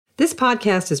This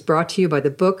podcast is brought to you by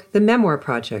the book The Memoir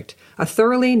Project, a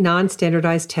thoroughly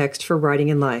non-standardized text for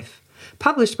writing and life,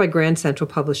 published by Grand Central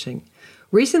Publishing.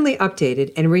 Recently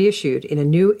updated and reissued in a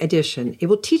new edition, it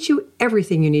will teach you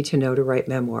everything you need to know to write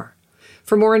memoir.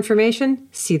 For more information,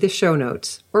 see the show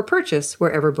notes or purchase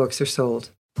wherever books are sold.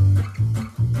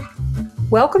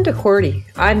 Welcome to QWERTY.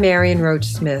 I'm Marion Roach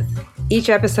Smith. Each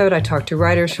episode, I talk to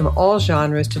writers from all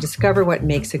genres to discover what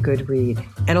makes a good read.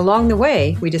 And along the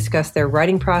way, we discuss their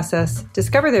writing process,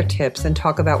 discover their tips, and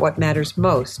talk about what matters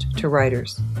most to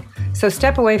writers. So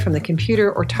step away from the computer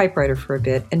or typewriter for a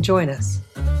bit and join us.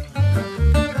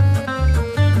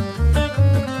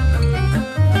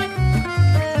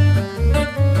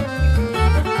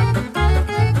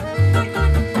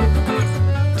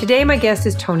 Today, my guest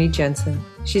is Toni Jensen.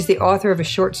 She's the author of a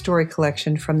short story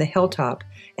collection, From the Hilltop,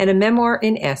 and a memoir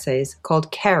in essays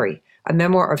called Carrie, a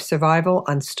memoir of survival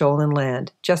on stolen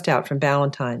land, just out from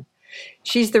Ballantine.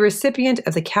 She's the recipient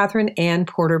of the Catherine Ann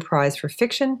Porter Prize for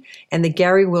Fiction and the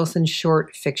Gary Wilson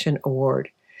Short Fiction Award.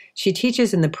 She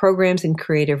teaches in the programs in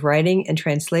creative writing and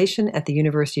translation at the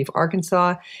University of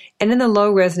Arkansas and in the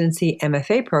low residency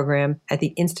MFA program at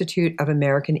the Institute of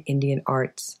American Indian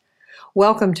Arts.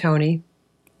 Welcome, Toni.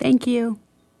 Thank you.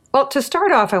 Well, to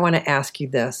start off, I want to ask you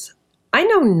this. I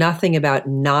know nothing about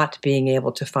not being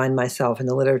able to find myself in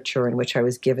the literature in which I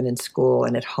was given in school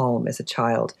and at home as a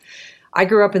child. I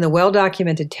grew up in the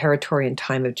well-documented territory and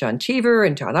time of John Cheever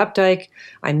and John Updike.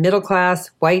 I'm middle class,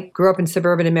 white, grew up in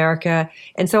suburban America,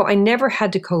 and so I never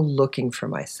had to go looking for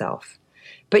myself.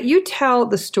 But you tell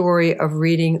the story of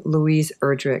reading Louise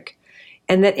Erdrich,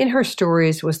 and that in her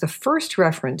stories was the first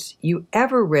reference you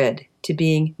ever read to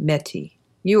being Métis.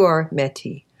 You are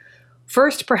Métis.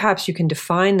 First, perhaps you can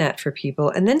define that for people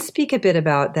and then speak a bit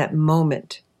about that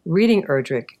moment, reading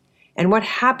Erdrich, and what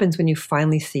happens when you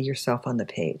finally see yourself on the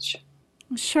page.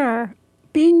 Sure.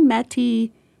 Being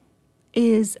Métis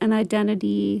is an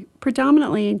identity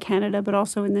predominantly in Canada, but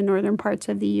also in the northern parts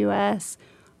of the U.S.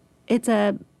 It's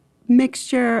a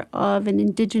mixture of an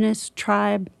indigenous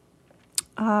tribe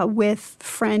with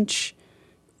French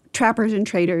trappers and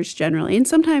traders generally, and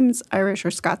sometimes Irish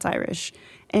or Scots-Irish.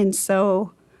 And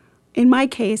so in my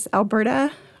case,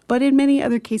 Alberta, but in many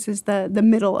other cases, the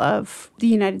middle of the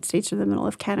United States or the middle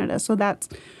of Canada. So that's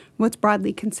what's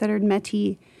broadly considered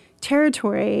Métis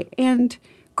territory. And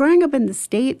growing up in the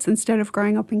States instead of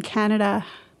growing up in Canada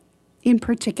in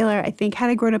particular, I think had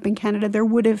I grown up in Canada, there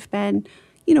would have been,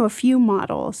 a few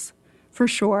models for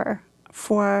sure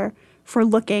for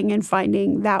looking and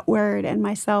finding that word and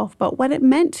myself. But what it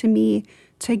meant to me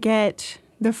to get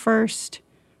the first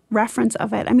reference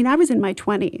of it. I mean, I was in my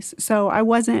 20s, so I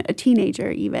wasn't a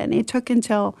teenager even. It took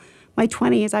until my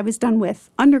 20s, I was done with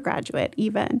undergraduate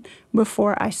even,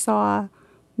 before I saw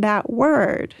that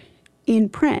word in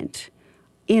print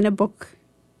in a book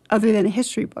other than a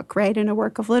history book, right, in a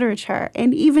work of literature.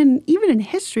 And even in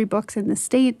history books in the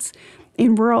States,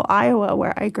 in rural Iowa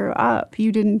where I grew up,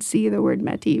 you didn't see the word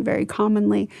Métis very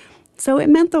commonly. So it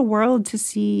meant the world to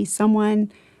see someone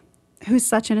who's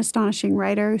such an astonishing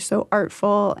writer, so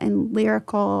artful and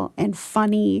lyrical and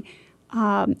funny,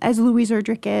 as Louise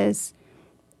Erdrich is,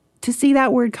 to see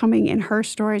that word coming in her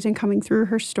stories and coming through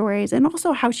her stories, and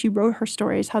also how she wrote her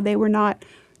stories, how they were not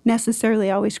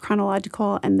necessarily always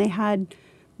chronological, and they had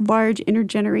large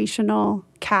intergenerational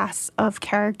casts of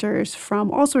characters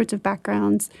from all sorts of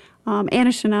backgrounds,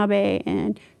 Anishinaabe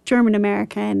and German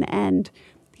American, and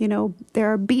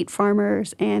there are beet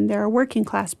farmers and there are working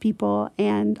class people.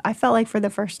 And I felt like for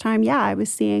the first time, I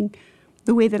was seeing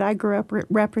the way that I grew up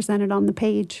represented on the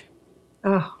page.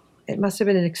 Oh, it must have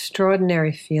been an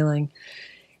extraordinary feeling.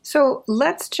 So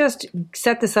let's just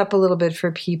set this up a little bit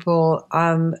for people.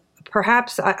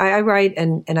 Perhaps I write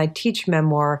and I teach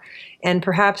memoir, and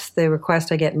perhaps the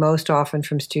request I get most often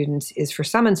from students is for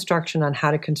some instruction on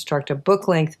how to construct a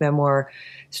book-length memoir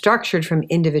structured from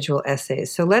individual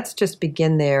essays. So let's just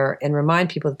begin there and remind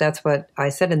people that that's what I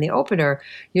said in the opener.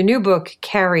 Your new book,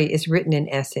 Carrie, is written in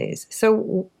essays.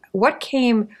 So what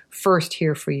came first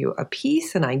here for you? A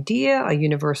piece, an idea, a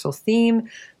universal theme,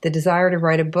 the desire to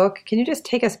write a book? Can you just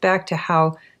take us back to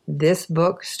how this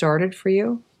book started for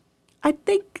you? I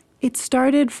think it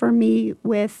started for me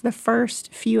with the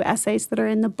first few essays that are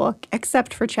in the book,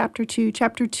 except for Chapter 2.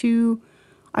 Chapter 2,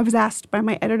 I was asked by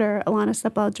my editor, Alana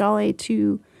Sepal-Jolly,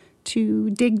 to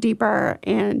dig deeper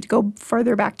and go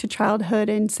further back to childhood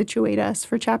and situate us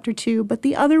for Chapter 2. But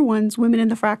the other ones, Women in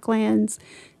the Frack Lands,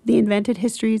 The Invented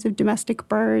Histories of Domestic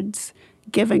Birds,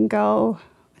 Give and Go,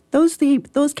 those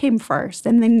came first,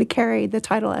 and then the Carrie, the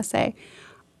title essay.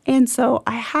 And so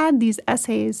I had these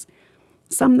essays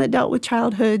some that dealt with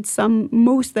childhood,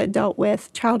 most that dealt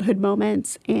with childhood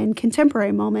moments and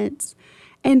contemporary moments.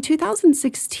 In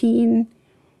 2016,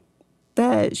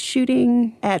 the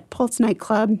shooting at Pulse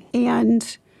nightclub,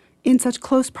 and in such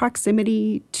close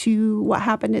proximity to what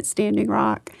happened at Standing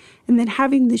Rock, and then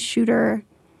having the shooter,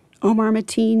 Omar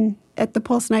Mateen, at the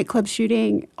Pulse nightclub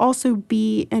shooting also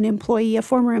be a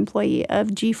former employee of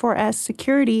G4S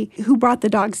Security, who brought the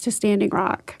dogs to Standing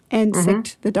Rock and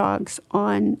sicked the dogs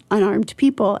on unarmed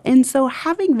people. And so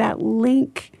having that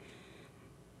link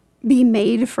be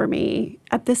made for me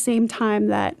at the same time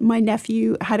that my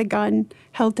nephew had a gun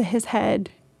held to his head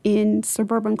in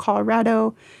suburban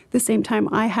Colorado, the same time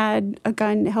I had a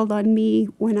gun held on me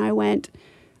when I went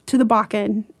to the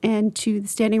Bakken and to the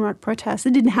Standing Rock protest.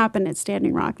 It didn't happen at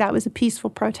Standing Rock. That was a peaceful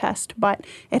protest, but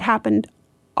it happened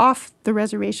off the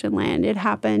reservation land. It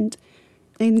happened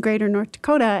in greater North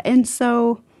Dakota. And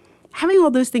so having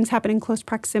all those things happen in close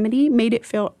proximity made it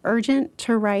feel urgent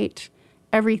to write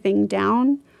everything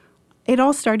down. It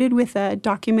all started with a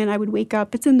document. I would wake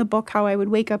up. It's in the book how I would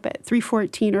wake up at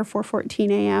 3:14 or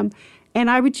 4:14 a.m. And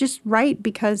I would just write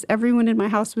because everyone in my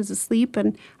house was asleep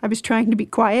and I was trying to be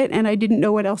quiet and I didn't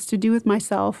know what else to do with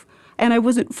myself. And I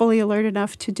wasn't fully alert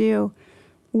enough to do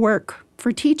work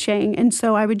for teaching. And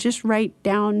so I would just write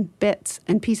down bits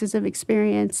and pieces of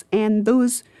experience. And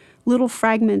those little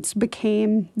fragments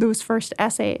became those first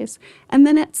essays. And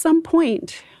then at some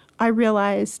point, I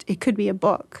realized it could be a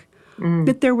book.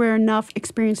 That there were enough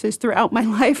experiences throughout my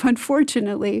life,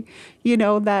 unfortunately,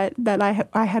 that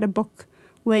I had a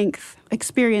book-length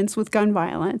experience with gun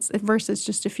violence versus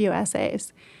just a few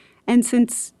essays. And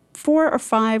since 4 or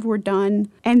 5 were done,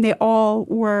 and they all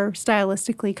were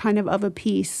stylistically kind of a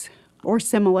piece or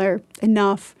similar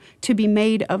enough to be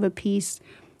made of a piece,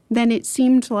 then it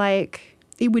seemed like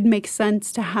it would make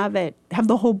sense to have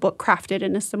the whole book crafted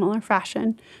in a similar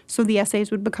fashion. So the essays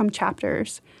would become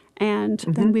chapters. And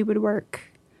then we would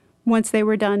work, once they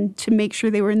were done, to make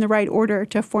sure they were in the right order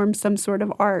to form some sort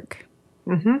of arc.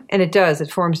 And it does.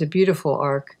 It forms a beautiful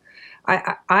arc.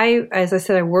 I, as I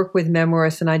said, I work with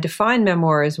memoirists, and I define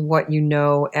memoir as what you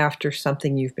know after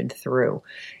something you've been through.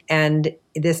 And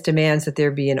this demands that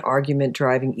there be an argument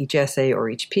driving each essay or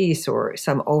each piece or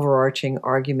some overarching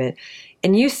argument.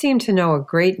 And you seem to know a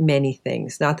great many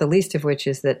things, not the least of which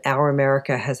is that our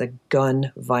America has a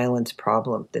gun violence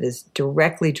problem that is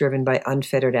directly driven by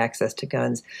unfettered access to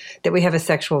guns, that we have a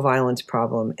sexual violence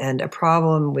problem and a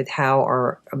problem with how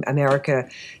our America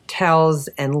tells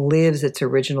and lives its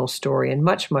original story, and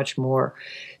much, much more.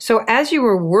 So as you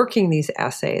were working these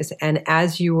essays and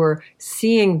as you were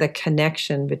seeing the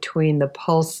connection between the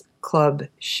Pulse Club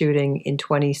shooting in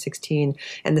 2016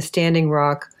 and the Standing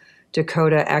Rock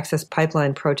Dakota Access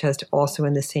Pipeline protest also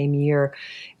in the same year.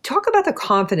 Talk about the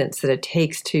confidence that it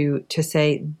takes to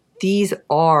say these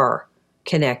are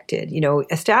connected.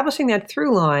 Establishing that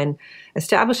through line,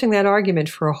 establishing that argument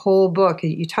for a whole book.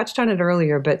 You touched on it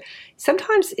earlier, but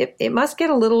sometimes it must get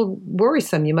a little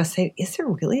worrisome. You must say, is there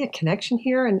really a connection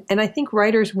here? And I think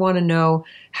writers want to know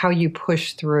how you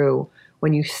push through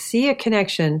when you see a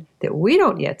connection that we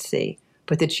don't yet see,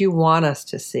 but that you want us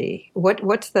to see.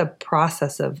 What's the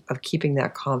process of keeping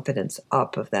that confidence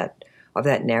up, of that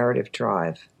narrative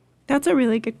drive? That's a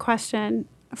really good question.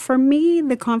 For me,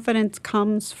 the confidence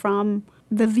comes from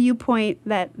the viewpoint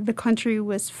that the country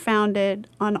was founded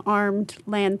on armed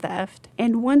land theft.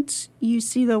 And once you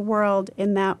see the world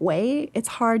in that way, it's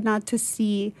hard not to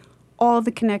see all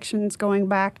the connections going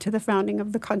back to the founding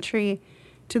of the country,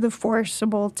 to the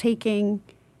forcible taking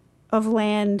of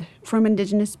land from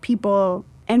Indigenous people,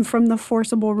 and from the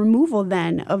forcible removal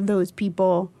then of those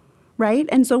people, right?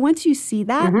 And so once you see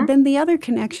that, then the other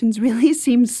connections really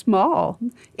seem small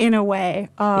in a way,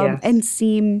 and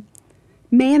seem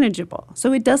manageable.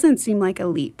 So it doesn't seem like a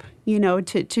leap,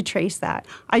 to trace that.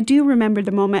 I do remember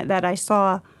the moment that I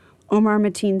saw Omar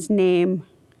Mateen's name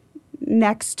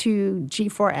next to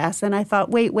G4S, and I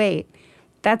thought, wait,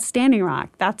 that's Standing Rock.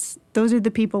 Those are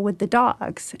the people with the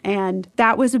dogs. And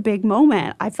that was a big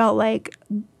moment. I felt like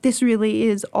this really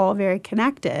is all very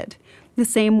connected. The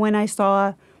same when I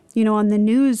saw, on the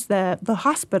news, the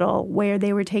hospital where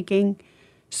they were taking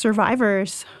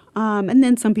survivors, and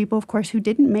then some people, of course, who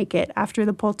didn't make it after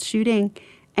the Pulse shooting.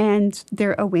 And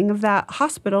a wing of that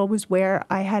hospital was where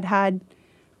I had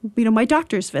my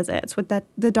doctor's visits with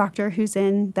the doctor who's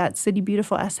in that City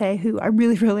Beautiful essay, who I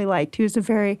really, really liked. He was a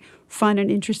very fun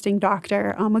and interesting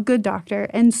doctor, a good doctor.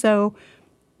 And so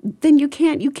then you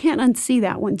can't unsee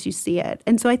that once you see it.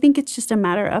 And so I think it's just a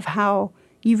matter of how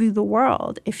you view the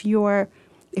world. If you're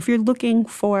looking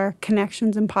for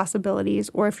connections and possibilities,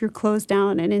 or if you're closed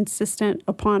down and insistent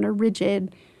upon a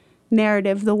rigid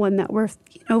narrative, the one that we're,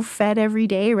 fed every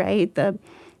day, right? The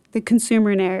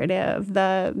consumer narrative,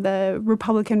 the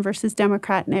Republican versus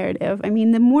Democrat narrative. I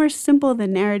mean, the more simple the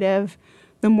narrative,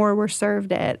 the more we're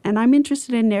served it. And I'm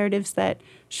interested in narratives that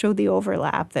show the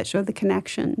overlap, that show the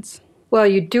connections. Well,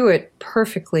 you do it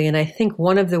perfectly. And I think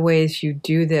one of the ways you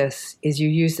do this is you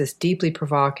use this deeply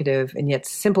provocative and yet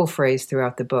simple phrase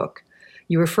throughout the book.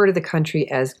 You refer to the country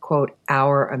as, quote,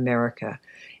 our America.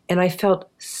 And I felt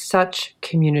such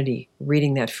community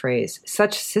reading that phrase,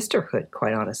 such sisterhood,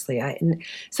 quite honestly.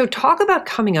 So talk about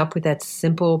coming up with that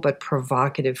simple but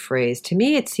provocative phrase. To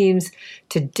me, it seems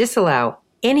to disallow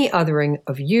any othering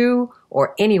of you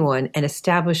or anyone and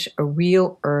establish a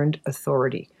real earned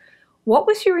authority. What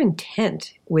was your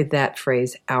intent with that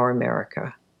phrase, our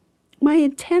America? My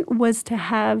intent was to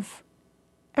have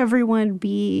everyone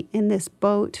be in this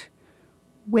boat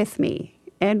with me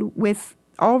and with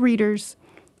all readers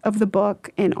of the book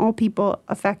and all people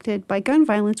affected by gun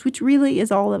violence, which really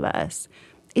is all of us.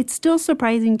 It's still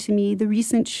surprising to me, the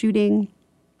recent shooting,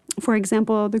 for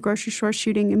example, the grocery store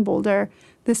shooting in Boulder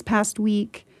this past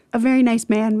week. A very nice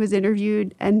man was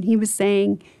interviewed, and he was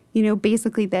saying,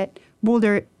 basically that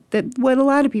Boulder, that what a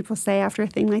lot of people say after a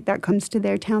thing like that comes to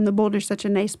their town, the Boulder's such a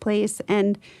nice place,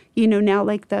 and, now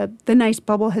like the nice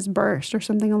bubble has burst or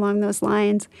something along those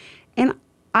lines. And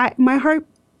my heart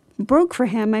broke for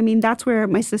him. I mean, that's where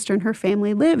my sister and her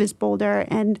family live, is Boulder.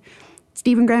 And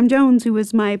Stephen Graham Jones, who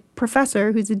was my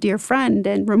professor, who's a dear friend,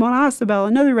 and Ramona Acebel,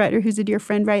 another writer who's a dear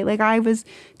friend, right? Like, I was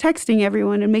texting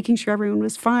everyone and making sure everyone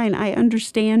was fine. I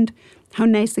understand how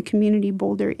nice the community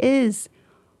Boulder is,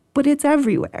 but it's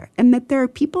everywhere. And that there are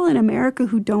people in America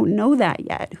who don't know that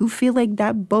yet, who feel like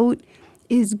that boat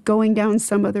is going down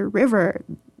some other river.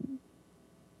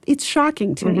 It's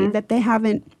shocking to me that they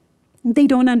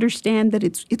don't understand that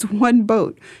it's one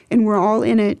boat and we're all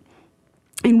in it.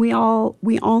 And we all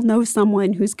know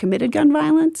someone who's committed gun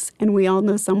violence, and we all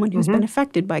know someone who's been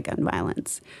affected by gun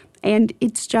violence. And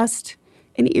it's just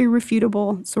an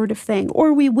irrefutable sort of thing.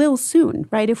 Or we will soon,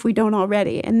 right, if we don't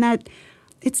already. And that,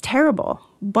 it's terrible,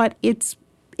 but it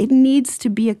needs to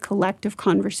be a collective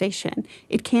conversation.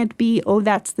 It can't be,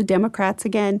 that's the Democrats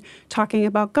again talking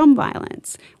about gun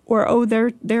violence, or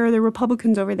there are the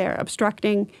Republicans over there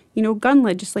obstructing, gun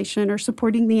legislation or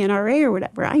supporting the NRA or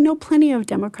whatever. I know plenty of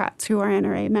Democrats who are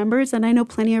NRA members, and I know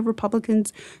plenty of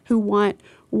Republicans who want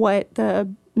what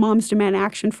the Moms Demand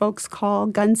Action folks call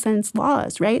gun sense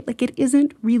laws, right? Like, it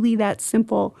isn't really that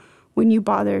simple when you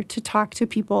bother to talk to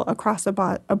people across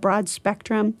a broad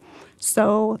spectrum.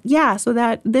 So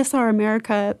that this Our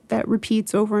America that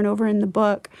repeats over and over in the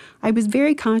book, I was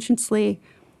very consciously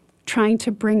trying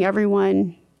to bring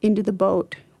everyone into the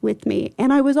boat with me.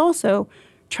 And I was also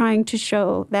trying to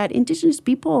show that Indigenous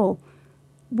people,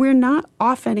 we're not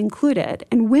often included,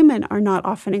 and women are not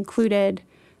often included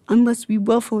unless we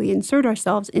willfully insert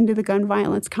ourselves into the gun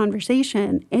violence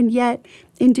conversation. And yet,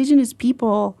 Indigenous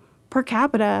people per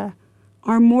capita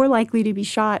are more likely to be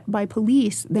shot by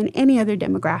police than any other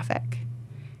demographic.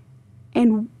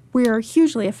 And we're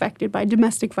hugely affected by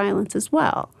domestic violence as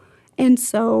well. And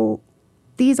so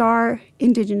these are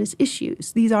Indigenous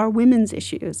issues. These are women's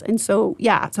issues. And so,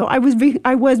 so I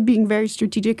was being very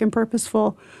strategic and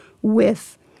purposeful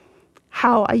with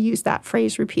how I used that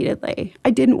phrase repeatedly.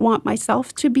 I didn't want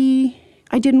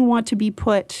to be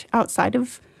put outside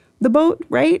of the boat,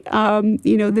 right?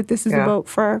 That this is a boat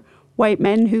for white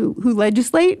men who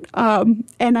legislate,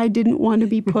 and I didn't want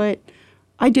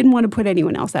to put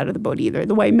anyone else out of the boat either.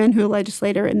 The white men who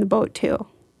legislate are in the boat too.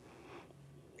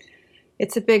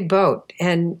 It's a big boat,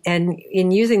 and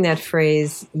in using that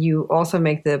phrase, you also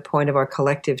make the point of our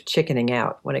collective chickening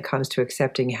out when it comes to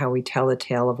accepting how we tell the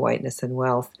tale of whiteness and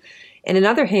wealth. And in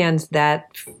other hands, that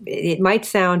it might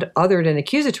sound othered and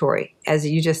accusatory, as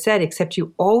you just said, except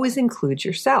you always include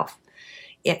yourself.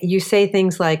 You say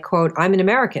things like, quote, I'm an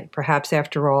American, perhaps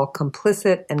after all,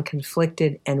 complicit and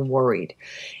conflicted and worried.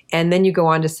 And then you go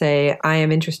on to say, I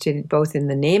am interested both in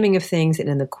the naming of things and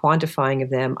in the quantifying of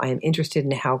them. I am interested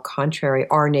in how contrary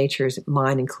our natures,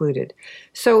 mine included.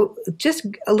 So just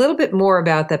a little bit more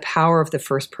about the power of the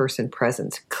first person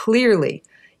presence. Clearly,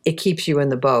 it keeps you in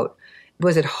the boat.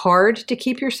 Was it hard to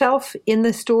keep yourself in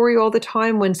the story all the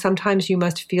time when sometimes you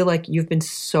must feel like you've been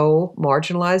so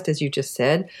marginalized, as you just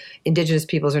said? Indigenous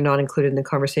peoples are not included in the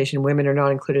conversation. Women are not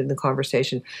included in the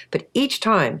conversation. But each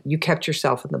time you kept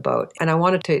yourself in the boat. And I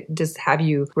wanted to just have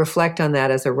you reflect on that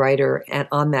as a writer and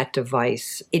on that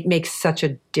device. It makes such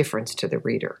a difference to the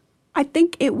reader. I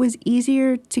think it was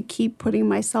easier to keep putting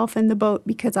myself in the boat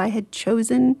because I had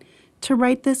chosen to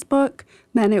write this book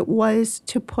than it was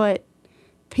to put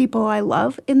people I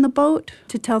love in the boat,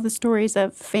 to tell the stories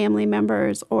of family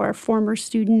members or former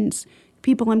students,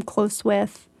 people I'm close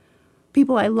with,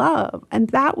 people I love. And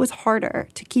that was harder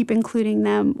to keep including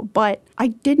them. But I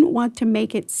didn't want to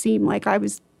make it seem like I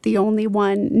was the only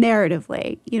one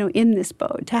narratively, in this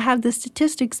boat. To have the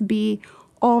statistics be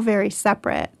all very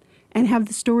separate and have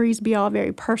the stories be all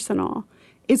very personal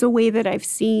is a way that I've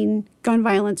seen gun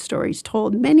violence stories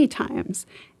told many times.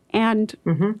 And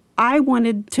I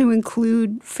wanted to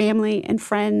include family and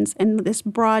friends and this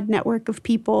broad network of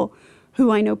people who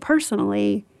I know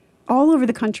personally all over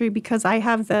the country, because I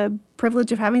have the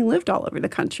privilege of having lived all over the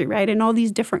country, right, in all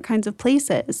these different kinds of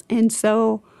places. And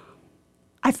so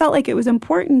I felt like it was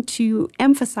important to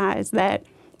emphasize that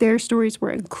their stories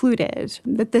were included,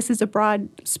 that this is a broad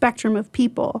spectrum of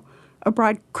people, a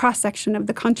broad cross-section of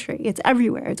the country. It's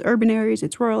everywhere. It's urban areas,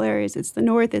 it's rural areas, it's the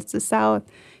North, it's the South,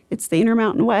 it's the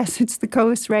Intermountain West, it's the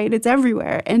coast, right? It's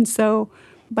everywhere. And so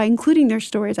by including their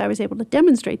stories, I was able to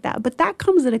demonstrate that. But that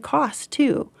comes at a cost,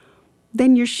 too.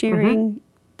 Then you're sharing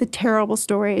the terrible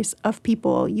stories of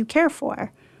people you care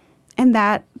for. And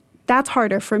that's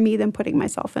harder for me than putting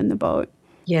myself in the boat.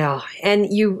 Yeah. And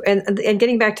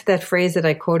getting back to that phrase that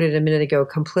I quoted a minute ago,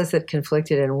 complicit,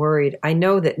 conflicted, and worried, I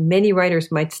know that many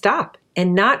writers might stop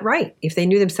and not write if they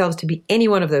knew themselves to be any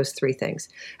one of those three things.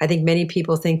 I think many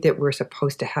people think that we're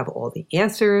supposed to have all the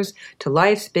answers to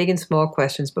life's big and small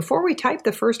questions before we type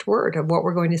the first word of what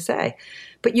we're going to say.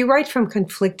 But you write from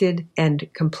conflicted and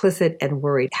complicit and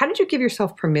worried. How did you give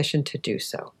yourself permission to do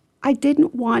so? I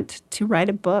didn't want to write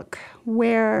a book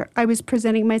where I was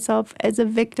presenting myself as a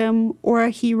victim or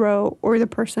a hero or the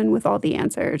person with all the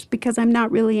answers, because I'm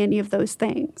not really any of those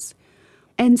things.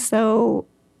 And so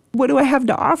what do I have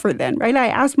to offer then, right? I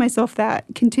ask myself that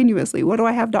continuously. What do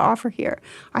I have to offer here?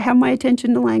 I have my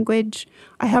attention to language.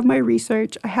 I have my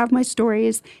research. I have my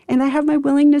stories. And I have my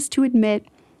willingness to admit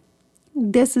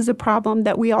this is a problem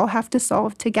that we all have to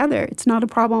solve together. It's not a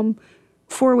problem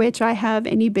for which I have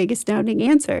any big astounding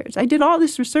answers. I did all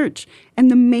this research,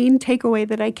 and the main takeaway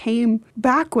that I came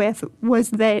back with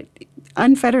was that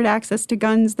unfettered access to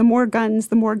guns, the more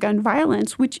gun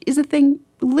violence, which is a thing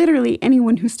literally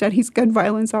anyone who studies gun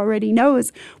violence already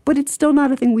knows, but it's still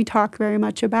not a thing we talk very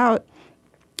much about.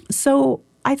 So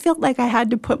I felt like I had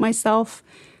to put myself,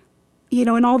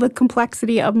 in all the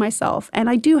complexity of myself, and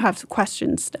I do have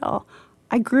questions still.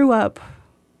 I grew up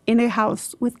in a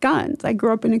house with guns. I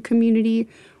grew up in a community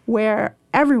where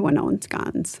everyone owns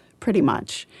guns, pretty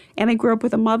much. And I grew up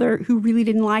with a mother who really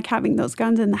didn't like having those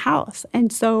guns in the house.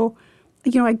 And so,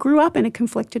 I grew up in a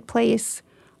conflicted place,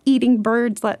 eating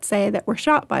birds, let's say, that were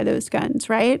shot by those guns,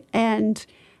 right? And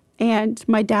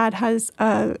my dad had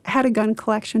a gun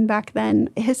collection back then,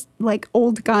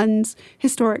 old guns,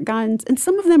 historic guns, and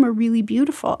some of them are really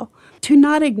beautiful. To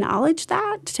not acknowledge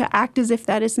that, to act as if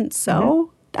that isn't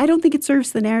so, I don't think it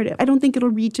serves the narrative. I don't think it'll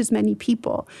reach as many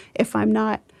people if I'm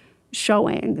not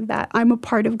showing that I'm a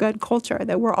part of gun culture,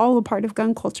 that we're all a part of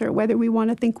gun culture, whether we want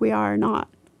to think we are or not.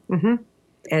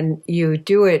 And you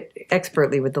do it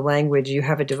expertly with the language. You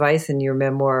have a device in your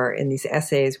memoir, in these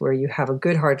essays, where you have a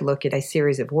good hard look at a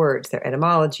series of words, their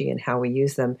etymology and how we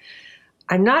use them.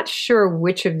 I'm not sure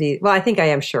which of these, well, I think I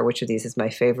am sure which of these is my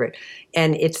favorite,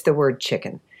 and it's the word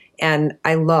chicken. And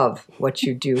I love what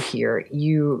you do here.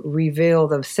 You reveal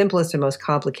the simplest and most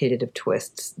complicated of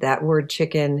twists. That word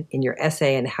chicken in your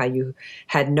essay, and how you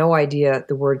had no idea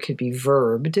the word could be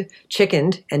verbed,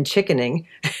 chickened and chickening,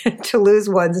 to lose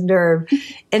one's nerve.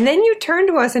 And then you turn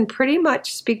to us and pretty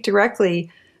much speak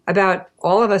directly about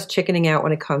all of us chickening out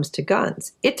when it comes to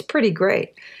guns. It's pretty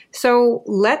great. So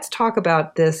let's talk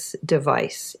about this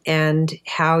device and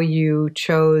how you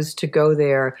chose to go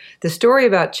there. The story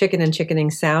about chicken and chickening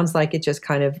sounds like it just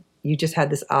you just had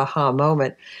this aha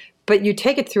moment, but you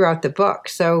take it throughout the book.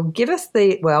 So give us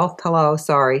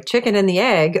chicken and the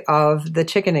egg of the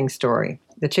chickening story,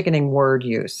 the chickening word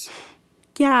use.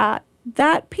 Yeah,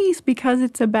 that piece, because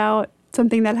it's about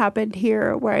something that happened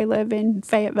here where I live in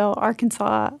Fayetteville,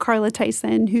 Arkansas. Carla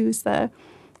Tyson, who's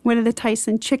one of the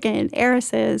Tyson chicken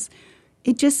heiresses,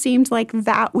 it just seems like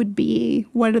that would be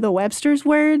one of the Webster's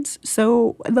words.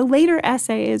 So the later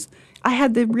essays, I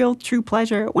had the real true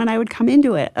pleasure when I would come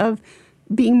into it of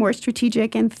being more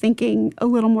strategic and thinking a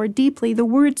little more deeply. The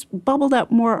words bubbled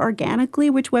up more organically,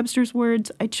 which Webster's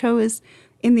words I chose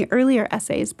in the earlier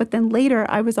essays. But then later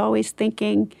I was always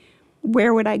thinking,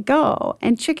 where would I go?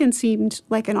 And chicken seemed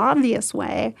like an obvious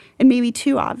way, and maybe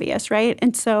too obvious, right?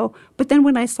 And so, but then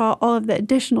when I saw all of the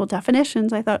additional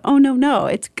definitions, I thought, oh, no,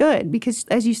 it's good. Because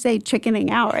as you say, chickening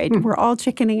out, right? We're all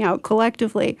chickening out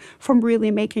collectively from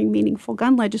really making meaningful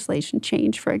gun legislation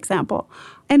change, for example.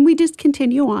 And we just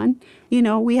continue on. You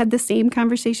know, we had the same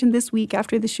conversation this week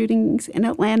after the shootings in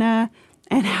Atlanta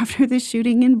and after the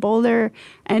shooting in Boulder,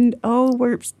 and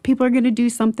people are going to do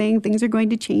something, things are going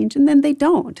to change, and then they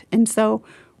don't. And so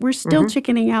we're still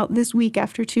chickening out this week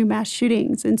after 2 mass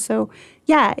shootings. And so,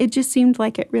 yeah, it just seemed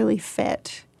like it really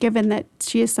fit, given that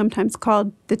she is sometimes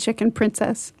called the chicken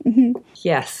princess.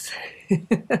 Yes.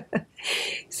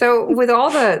 So with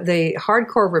all the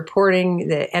hardcore reporting,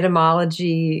 the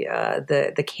etymology,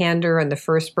 the candor, and the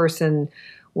first person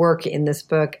work in this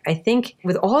book, I think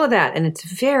with all of that, and it's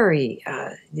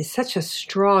such a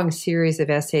strong series of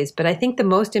essays, but I think the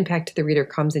most impact to the reader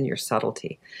comes in your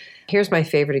subtlety. Here's my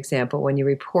favorite example: when you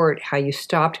report how you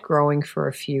stopped growing for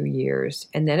a few years,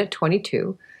 and then at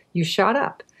 22, you shot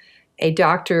up. A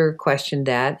doctor questioned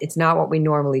that. It's not what we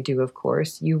normally do, of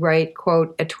course. You write,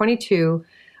 quote, "At 22,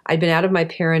 I'd been out of my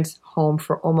parents' home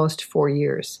for almost 4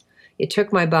 years. It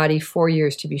took my body 4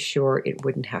 years to be sure it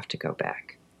wouldn't have to go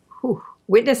back." Whew.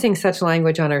 Witnessing such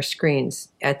language on our screens,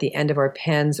 at the end of our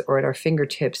pens or at our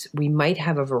fingertips, we might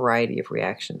have a variety of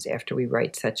reactions after we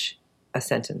write such a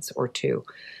sentence or two.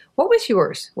 What was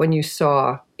yours when you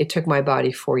saw "it took my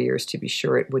body 4 years to be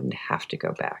sure it wouldn't have to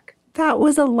go back"? That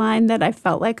was a line that I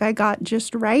felt like I got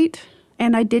just right.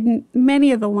 And I didn't,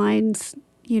 many of the lines,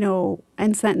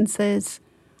 and sentences,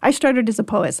 I started as a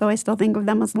poet, so I still think of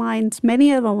them as lines.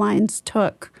 Many of the lines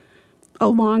took a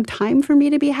long time for me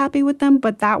to be happy with them,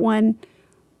 but that one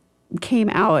came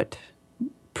out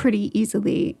pretty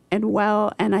easily and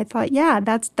well. And I thought, yeah,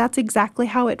 that's exactly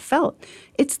how it felt.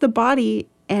 It's the body.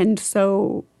 And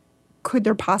so could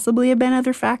there possibly have been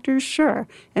other factors? Sure.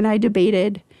 And I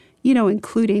debated,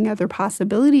 including other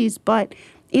possibilities. But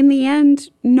in the end,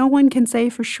 no one can say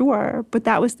for sure. But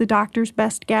that was the doctor's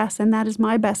best guess, and that is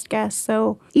my best guess.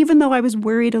 So even though I was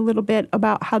worried a little bit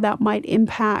about how that might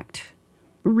impact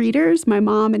readers, my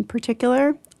mom in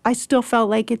particular, I still felt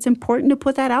like it's important to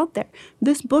put that out there.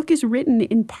 This book is written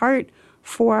in part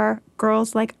for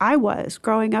girls like I was,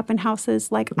 growing up in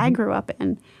houses like I grew up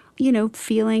in,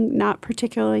 feeling not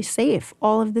particularly safe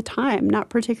all of the time, not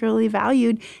particularly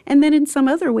valued, and then in some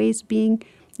other ways being,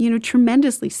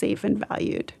 tremendously safe and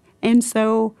valued. And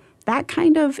so that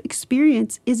kind of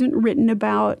experience isn't written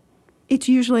about. It's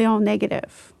usually all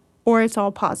negative or it's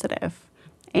all positive.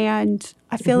 And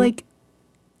I feel like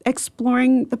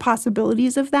exploring the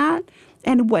possibilities of that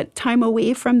and what time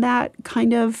away from that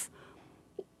kind of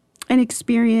an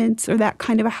experience or that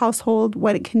kind of a household,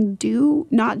 what it can do,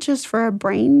 not just for a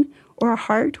brain or a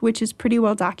heart, which is pretty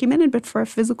well documented, but for a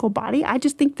physical body. I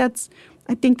think that's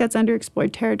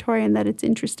underexplored territory and that it's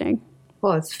interesting.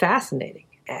 Well, it's fascinating,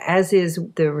 as is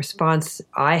the response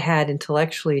I had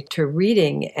intellectually to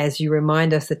reading, as you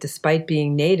remind us that despite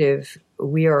being native,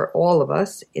 we are all of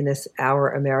us in this our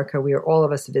America. We are all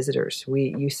of us visitors.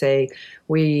 You say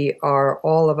we are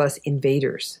all of us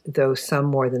invaders, though some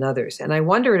more than others. And I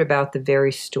wondered about the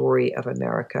very story of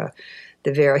America.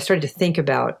 I started to think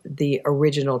about the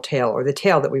original tale, or the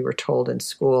tale that we were told in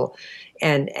school,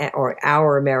 or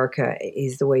our America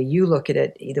is the way you look at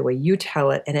it, the way you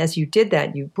tell it. And as you did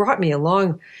that, you brought me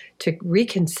along to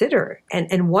reconsider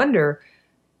and wonder,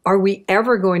 are we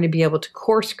ever going to be able to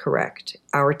course correct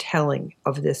our telling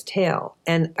of this tale?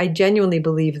 And I genuinely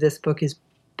believe this book is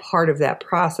part of that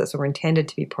process, or intended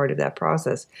to be part of that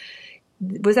process.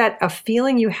 Was that a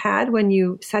feeling you had when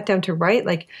you sat down to write?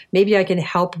 Like, maybe I can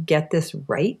help get this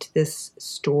right, this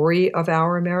story of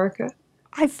our America?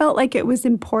 I felt like it was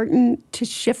important to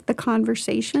shift the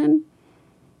conversation,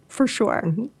 for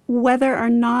sure. Whether or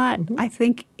not I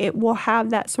think it will have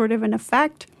that sort of an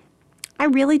effect, I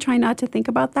really try not to think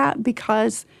about that,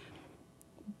 because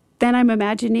then I'm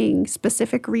imagining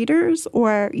specific readers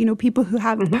or, people who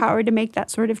have the power to make that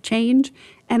sort of change.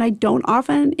 And I don't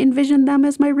often envision them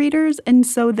as my readers. And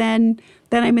so then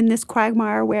I'm in this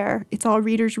quagmire where it's all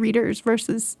readers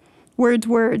versus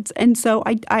words. And so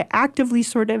I actively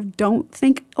sort of don't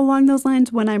think along those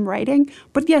lines when I'm writing.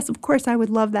 But yes, of course, I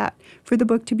would love that for the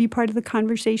book to be part of the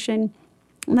conversation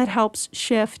that helps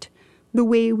shift the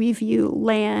way we view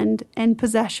land and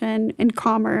possession and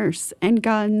commerce and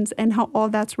guns, and how all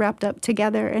that's wrapped up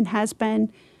together and has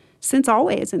been since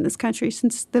always in this country,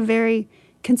 since the very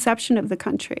conception of the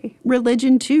country.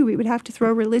 Religion, too. We would have to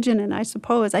throw religion in, I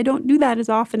suppose. I don't do that as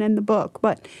often in the book,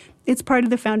 but it's part of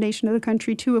the foundation of the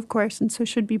country, too, of course, and so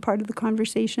should be part of the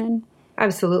conversation.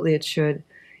 Absolutely, it should.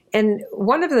 And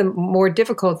one of the more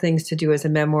difficult things to do as a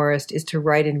memoirist is to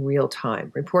write in real time,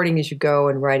 reporting as you go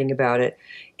and writing about it.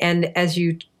 And as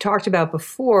you talked about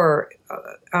before,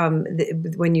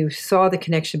 when you saw the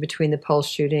connection between the Pulse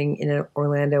shooting in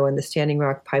Orlando and the Standing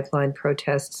Rock pipeline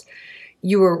protests,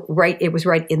 you were right. It was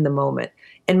right in the moment.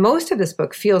 And most of this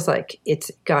book feels like it's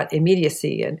got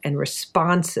immediacy and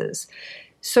responses.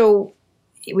 So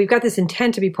we've got this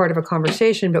intent to be part of a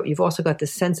conversation, but you've also got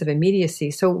this sense of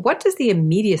immediacy. So what does the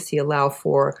immediacy allow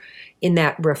for in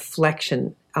that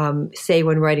reflection, say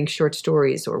when writing short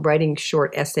stories or writing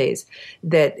short essays,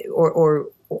 that or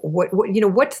what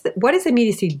does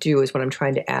immediacy do is what I'm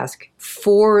trying to ask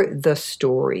for the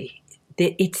story.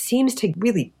 It seems to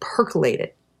really percolate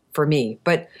it for me.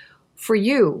 But for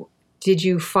you, did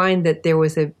you find that there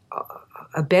was a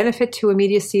benefit to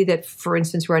immediacy that, for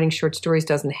instance, writing short stories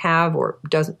doesn't have, or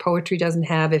poetry doesn't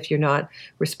have, if you're not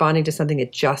responding to something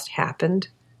that just happened?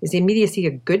 Is immediacy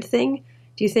a good thing,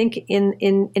 do you think,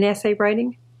 in essay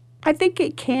writing? I think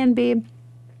it can be.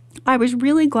 I was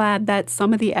really glad that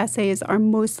some of the essays are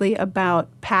mostly about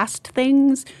past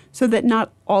things, so that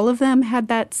not all of them had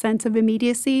that sense of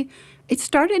immediacy. It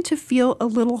started to feel a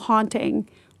little haunting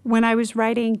when I was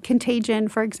writing Contagion,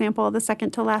 for example, the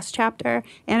second to last chapter,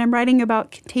 and I'm writing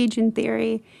about contagion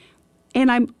theory.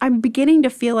 And I'm beginning to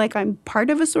feel like I'm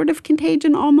part of a sort of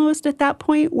contagion almost at that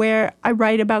point, where I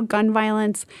write about gun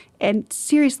violence, and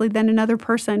seriously, then another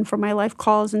person from my life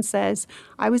calls and says,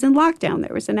 I was in lockdown.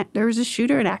 There was a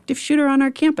shooter, an active shooter on our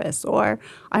campus. Or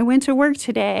I went to work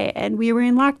today and we were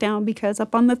in lockdown because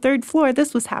up on the third floor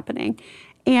this was happening.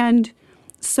 And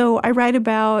so I write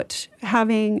about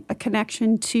having a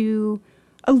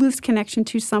loose connection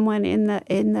to someone in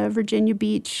the Virginia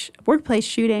Beach workplace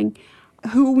shooting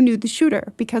who knew the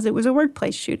shooter because it was a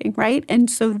workplace shooting, right? And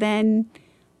so then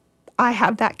I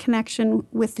have that connection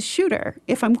with the shooter.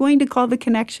 If I'm going to call the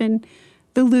connection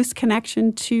the loose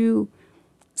connection to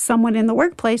someone in the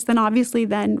workplace, then obviously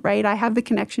right, I have the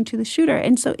connection to the shooter.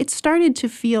 And so it started to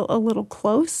feel a little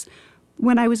close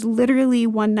when I was literally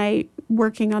one night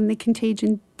working on the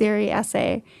contagion theory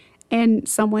essay, and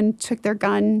someone took their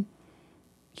gun,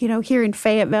 here in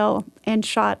Fayetteville and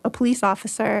shot a police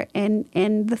officer. And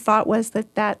the thought was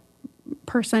that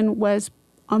person was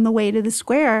on the way to the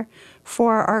square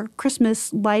for our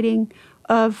Christmas lighting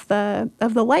of the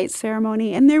light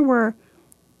ceremony. And there were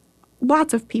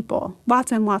lots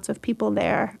and lots of people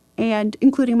there, and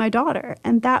including my daughter.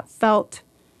 And that felt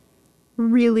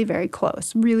really very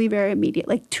close, really very immediate,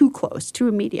 like too close, too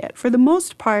immediate. For the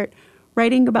most part,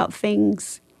 writing about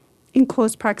things in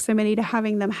close proximity to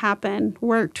having them happen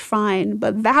worked fine.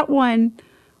 But that one,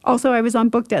 also I was on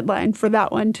book deadline for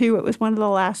that one too. It was one of the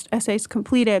last essays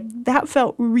completed. That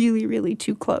felt really, really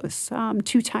too close,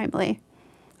 too timely.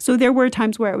 So there were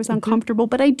times where I was uncomfortable,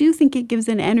 but I do think it gives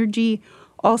an energy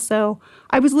also.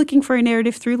 I was looking for a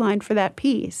narrative through line for that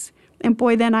piece. And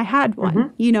boy, then I had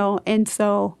one, and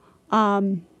so...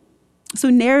 So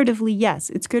narratively, yes,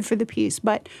 it's good for the piece,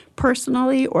 but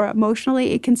personally or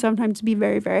emotionally, it can sometimes be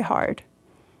very, very hard.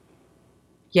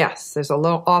 Yes, there's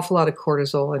awful lot of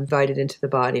cortisol invited into the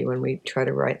body when we try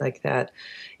to write like that.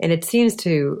 And it seems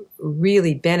to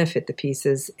really benefit the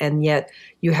pieces, and yet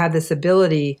you have this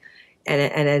ability,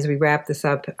 and as we wrap this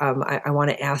up, I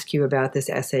want to ask you about this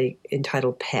essay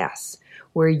entitled Pass,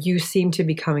 where you seem to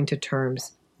be coming to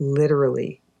terms,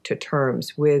 literally to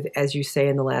terms with, as you say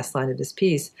in the last line of this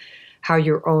piece, how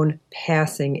your own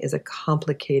passing is a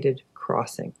complicated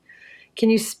crossing.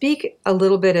 Can you speak a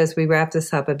little bit as we wrap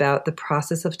this up about the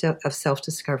process of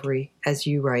self-discovery as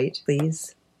you write,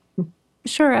 please?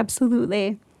 Sure,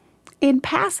 absolutely. In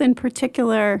Pass in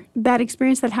particular, that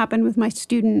experience that happened with my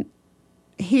student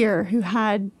here who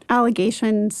had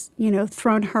allegations,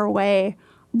 thrown her way,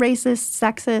 racist,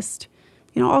 sexist,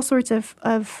 all sorts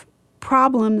of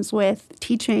problems with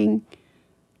teaching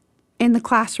in the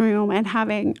classroom and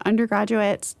having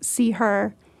undergraduates see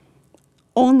her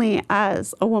only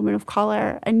as a woman of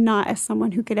color and not as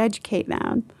someone who could educate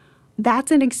them. That's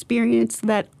an experience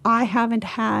that I haven't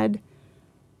had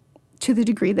to the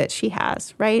degree that she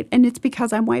has, right? And it's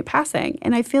because I'm white passing.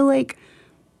 And I feel like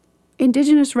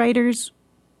Indigenous writers,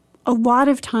 a lot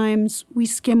of times we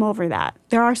skim over that.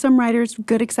 There are some writers,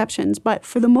 good exceptions, but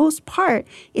for the most part,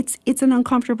 it's an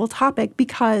uncomfortable topic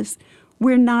because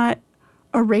we're not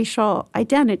a racial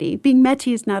identity. Being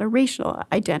Métis is not a racial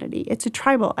identity. It's a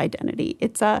tribal identity.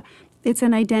 It's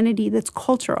an identity that's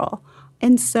cultural.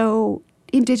 And so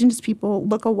Indigenous people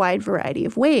look a wide variety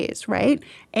of ways, right?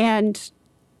 And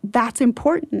that's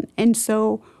important. And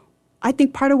so I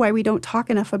think part of why we don't talk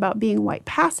enough about being white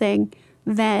passing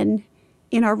then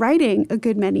in our writing, a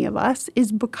good many of us,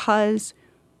 is because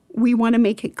we want to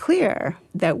make it clear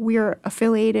that we're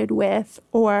affiliated with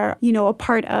or, a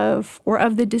part of or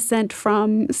of the descent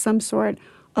from some sort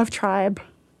of tribe.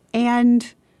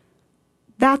 And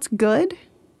that's good.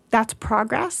 That's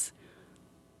progress.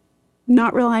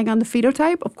 Not relying on the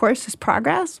phenotype, of course, is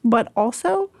progress. But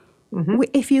also,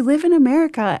 if you live in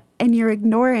America and you're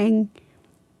ignoring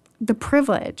the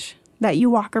privilege that you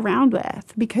walk around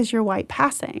with because you're white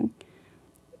passing,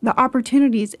 the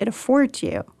opportunities it affords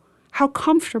you, how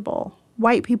comfortable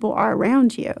white people are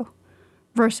around you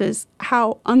versus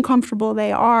how uncomfortable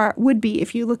they would be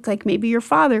if you look like maybe your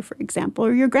father, for example,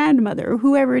 or your grandmother, or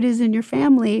whoever it is in your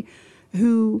family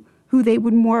who they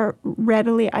would more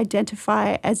readily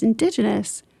identify as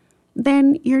indigenous,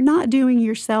 then you're not doing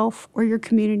yourself or your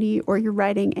community or your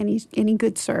writing any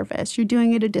good service. You're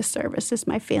doing it a disservice, is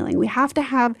my feeling. We have to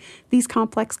have these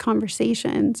complex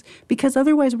conversations because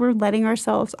otherwise we're letting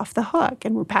ourselves off the hook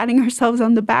and we're patting ourselves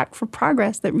on the back for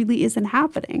progress that really isn't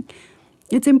happening.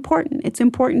 It's important. It's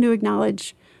important to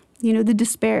acknowledge, the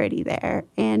disparity there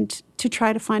and to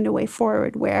try to find a way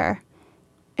forward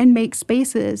and make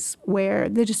spaces where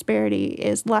the disparity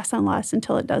is less and less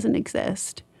until it doesn't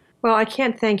exist. Well, I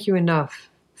can't thank you enough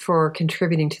for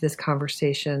contributing to this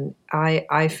conversation.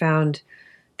 I found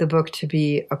the book to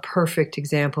be a perfect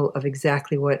example of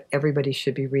exactly what everybody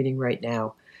should be reading right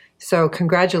now. So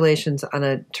congratulations on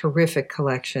a terrific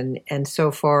collection and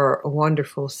so far a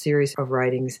wonderful series of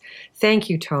writings. Thank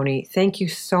you, Toni. Thank you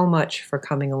so much for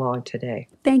coming along today.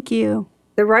 Thank you.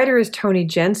 The writer is Toni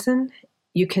Jensen.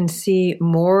 You can see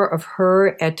more of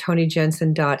her at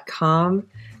tonijensen.com.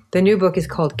 The new book is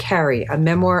called Carrie, a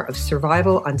memoir of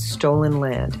survival on stolen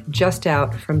land, just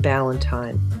out from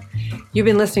Ballantine. You've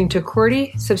been listening to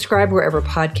QWERTY. Subscribe wherever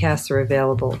podcasts are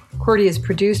available. QWERTY is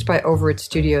produced by Overit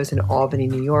Studios in Albany,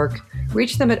 New York.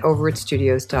 Reach them at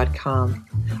overitstudios.com.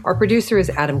 Our producer is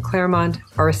Adam Claremont.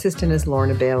 Our assistant is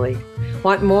Lorna Bailey.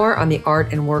 Want more on the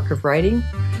art and work of writing?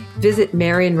 Visit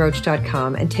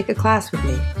MarionRoach.com and take a class with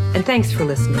me. And thanks for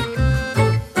listening.